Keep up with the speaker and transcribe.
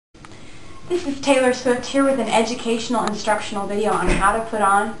This is Taylor Swift here with an educational instructional video on how to put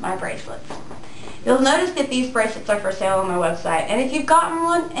on my bracelets. You'll notice that these bracelets are for sale on my website, and if you've gotten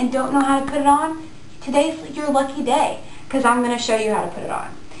one and don't know how to put it on, today's your lucky day because I'm going to show you how to put it on.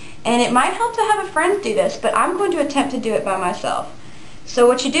 And it might help to have a friend do this, but I'm going to attempt to do it by myself. So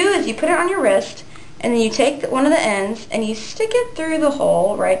what you do is you put it on your wrist, and then you take one of the ends and you stick it through the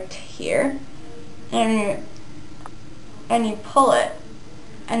hole right here, and you pull it,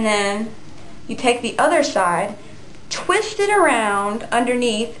 and then you take the other side, twist it around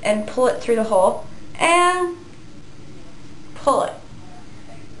underneath and pull it through the hole and pull it.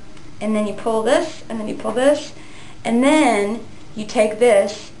 And then you pull this, and then you pull this, and then you take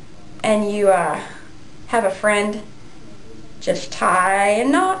this and you have a friend just tie a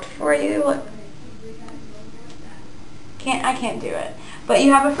knot for you. Look. I can't do it. But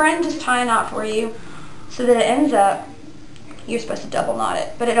you have a friend just tie a knot for you so that it ends up, you're supposed to double knot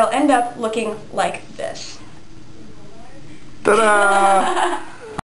it, but it'll end up looking like this. Ta-da!